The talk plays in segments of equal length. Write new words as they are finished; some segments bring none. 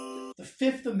The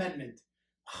Fifth Amendment.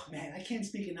 Oh man, I can't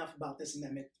speak enough about this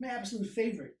amendment. It's my absolute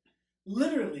favorite.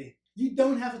 Literally, you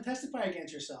don't have to testify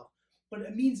against yourself, but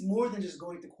it means more than just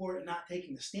going to court and not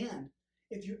taking the stand.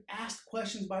 If you're asked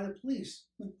questions by the police,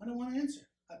 I don't want to answer.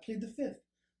 I plead the fifth.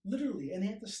 Literally, and they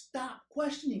have to stop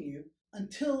questioning you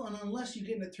until and unless you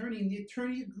get an attorney and the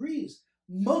attorney agrees.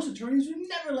 Most attorneys would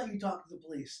never let you talk to the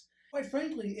police. Quite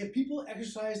frankly, if people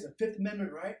exercised the Fifth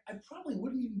Amendment right, I probably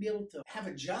wouldn't even be able to have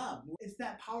a job. It's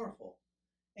that powerful.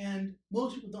 And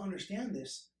most people don't understand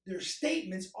this. Their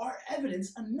statements are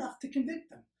evidence enough to convict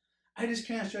them. I just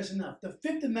can't stress enough. The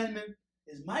Fifth Amendment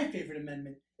is my favorite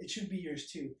amendment. It should be yours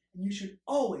too. And you should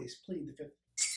always plead the Fifth